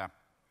yeah,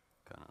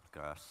 kind of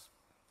crash.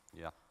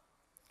 Yeah.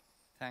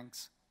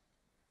 Thanks.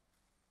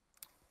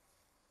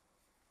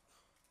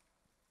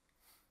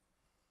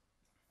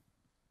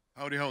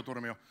 Howdy ho,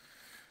 Turmio.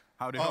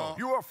 Howdy ho.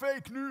 You are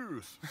fake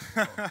news.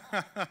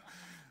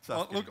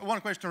 Look,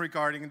 one question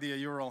regarding the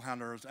URL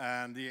handlers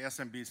and the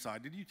SMB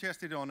side. Did you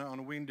test it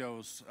on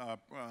Windows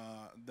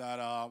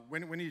that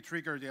when you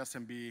trigger the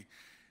SMB,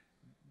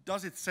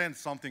 does it send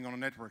something on a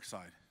network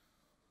side?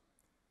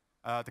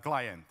 The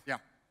client? Yeah.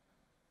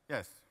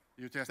 Yes.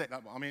 You tested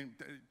that. I mean,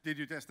 did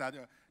you test that?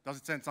 Does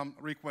it send some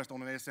request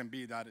on an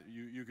SMB that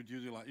you could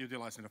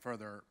utilize in a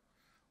further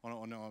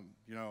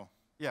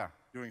yeah,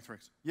 doing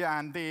tricks? Yeah,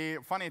 and the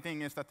funny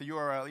thing is that the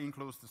URL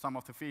includes some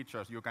of the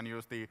features. You can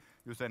use the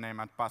username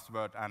and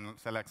password and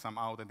select some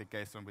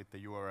authentication with the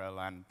URL,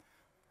 and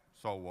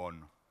so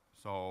on.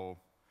 So,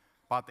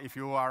 but if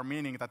you are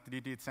meaning that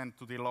did it send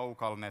to the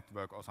local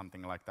network or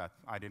something like that,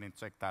 I didn't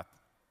check that.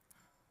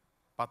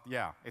 But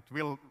yeah, it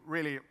will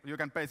really, you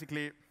can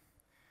basically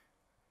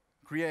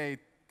create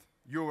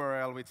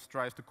URL which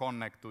tries to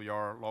connect to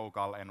your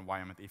local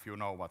environment if you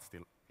know what's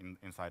still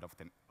inside of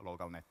the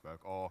local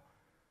network. Or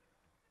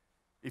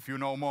if you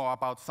know more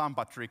about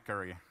Samba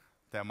trickery,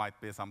 there might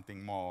be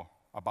something more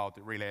about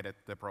related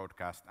to the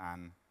broadcast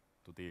and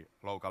to the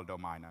local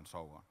domain and so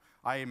on.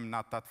 I'm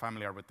not that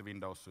familiar with the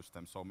Windows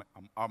system, so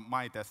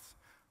my tests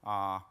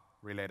are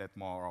related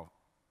more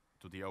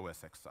to the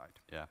OS X side.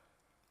 Yeah.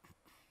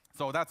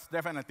 So that's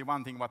definitely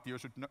one thing what you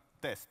should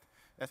test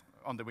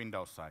on the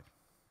Windows side.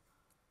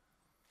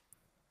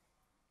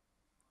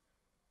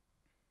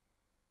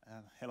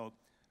 Hello.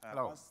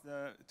 Hello. Was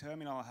the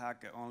terminal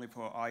hack only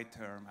for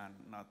iTerm and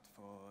not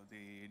for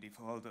the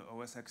default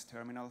OS X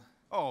terminal?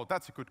 Oh,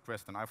 that's a good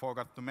question. I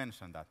forgot to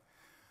mention that.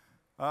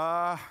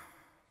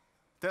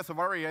 There's a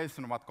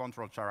variation what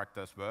control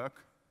characters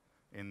work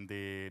in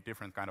the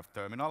different kind of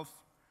terminals,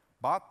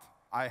 but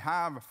I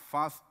have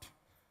fast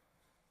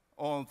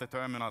all the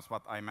terminals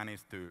what I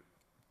managed to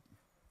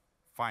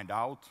find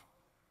out,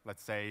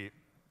 let's say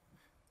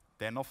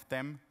 10 of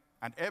them,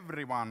 and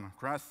everyone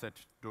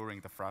crashed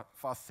during the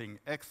fuzzing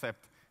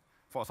except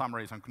for some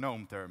reason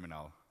GNOME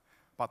terminal.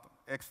 But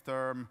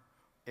Xterm,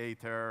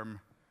 ATerm,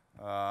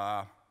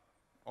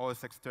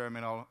 OS X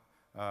terminal,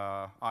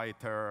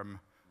 iTerm,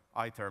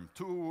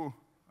 iTerm2,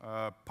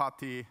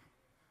 PuTTY,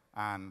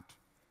 and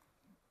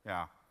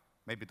yeah,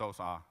 maybe those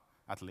are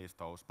at least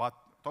those. But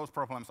those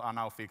problems are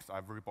now fixed.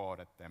 I've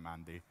reported them,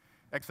 and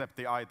except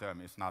the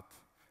iTerm is not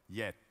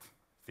yet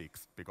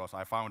fixed because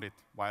I found it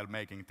while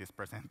making this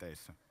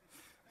presentation.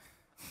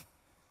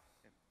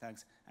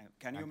 Thanks. And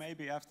can you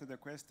maybe, after the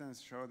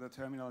questions, show the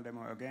terminal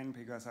demo again,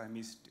 because I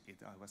missed it.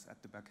 I was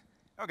at the back.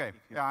 Okay,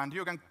 yeah, and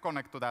you can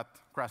connect to that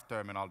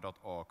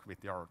crashterminal.org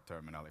with your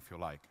terminal if you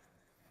like.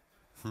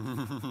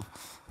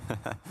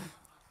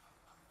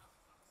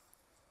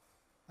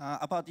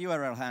 About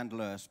URL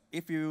handlers,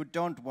 if you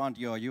don't want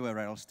your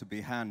URLs to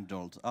be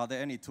handled, are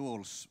there any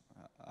tools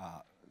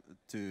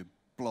to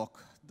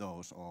block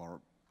those, or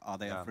are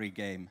they a free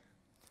game?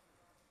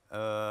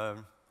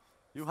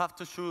 You have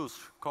to choose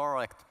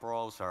correct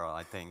browser,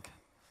 I think.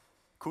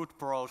 Good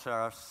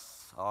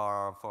browsers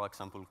are, for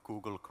example,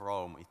 Google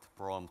Chrome. It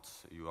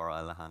prompts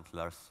URL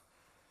handlers,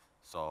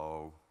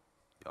 so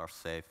you are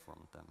safe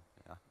from them.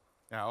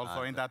 Yeah,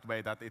 also in that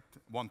way that it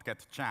won't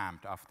get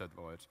jammed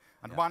afterwards.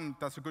 And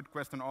that's a good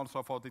question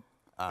also for the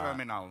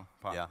terminal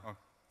part. Yeah,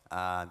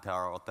 and there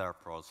are other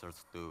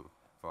browsers too,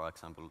 for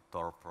example,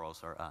 Tor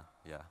browser.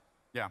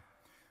 Yeah,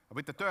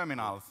 with the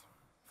terminals,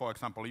 for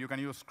example, you can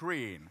use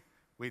screen,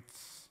 which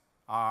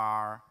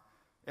are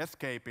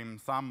escaping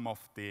some of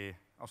the,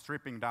 or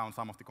stripping down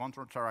some of the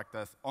control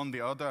characters. On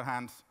the other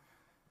hand,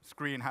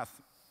 screen has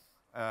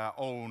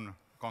own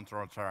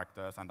control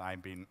characters, and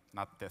I've been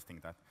not testing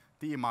that.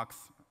 Tmux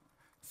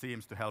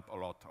seems to help a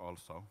lot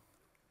also.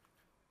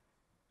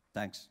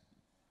 Thanks.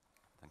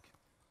 Thank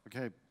you.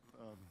 Okay,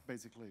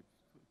 basically,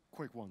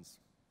 quick ones.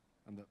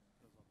 And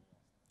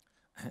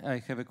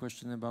I have a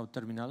question about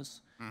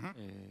terminals.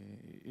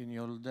 In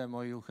your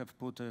demo, you have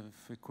put a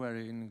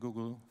query in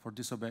Google for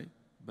Disobey,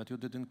 but you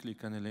didn't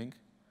click any link.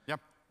 Yep.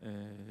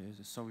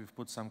 So we've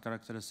put some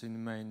characters in the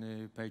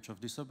main page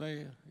of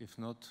Disobey. If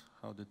not,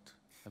 how did it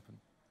happen?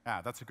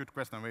 Yeah, that's a good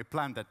question. We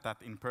planted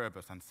that in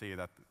purpose and see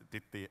that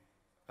did the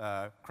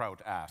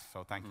crowd ask,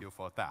 so thank you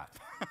for that.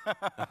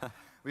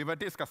 We were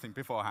discussing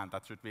beforehand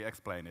that should we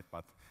explain it,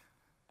 but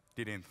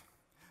didn't.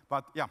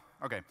 But yeah,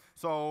 okay.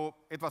 So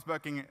it was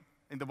working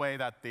in the way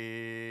that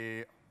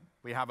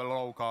we have a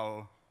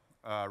local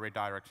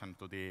redirection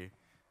to the,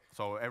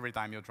 so every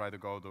time you try to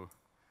go to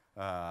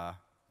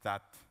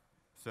that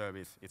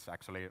service, it's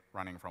actually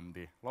running from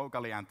the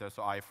locally, and there's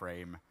an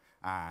iframe,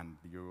 and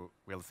you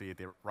will see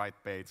the right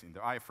page in the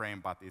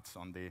iframe, but it's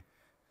on the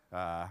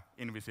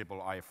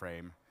invisible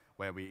iframe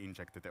where we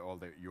injected all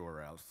the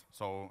URLs.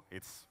 So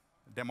it's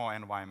demo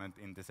environment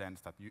in the sense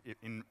that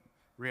in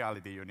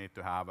reality you need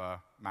to have a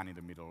man in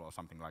the middle or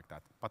something like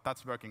that. But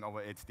that's working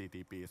over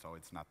HTTP, so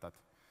it's not that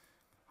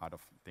hard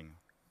of thing.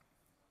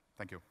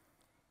 Thank you.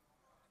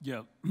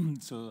 Yeah,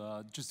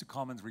 so just a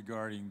comment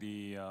regarding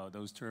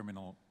those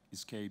terminal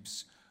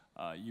escapes.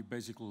 You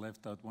basically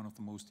left out one of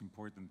the most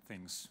important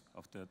things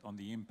on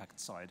the impact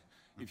side.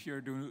 If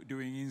you're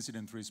doing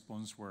incident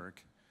response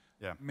work,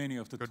 many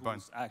of the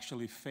tools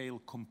actually fail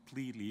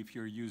completely if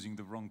you're using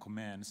the wrong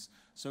commands.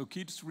 So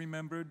kids,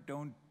 remember,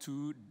 don't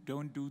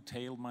do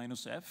tail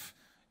 -f.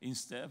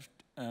 Instead,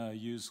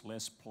 use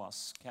less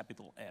plus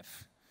capital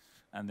F,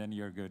 and then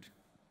you're good.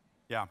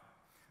 Yeah,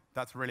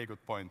 that's a really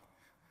good point.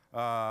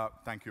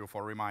 Thank you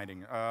for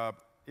reminding.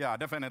 Yeah,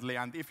 definitely.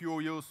 And if you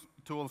use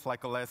tools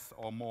like less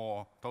or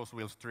more, those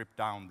will strip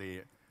down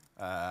the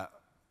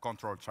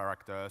control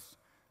characters,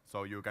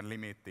 so you can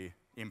limit the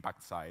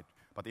impact side.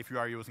 But if you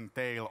are using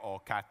tail or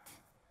cat,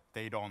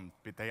 they don't.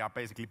 They are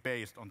basically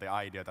based on the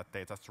idea that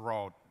they just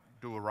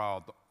do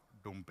raw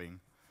dumping.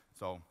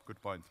 So,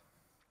 good point.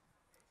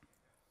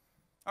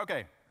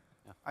 Okay,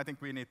 I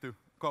think we need to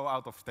go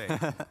out of stage.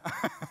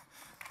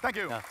 Thank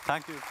you. Yeah,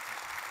 thank you.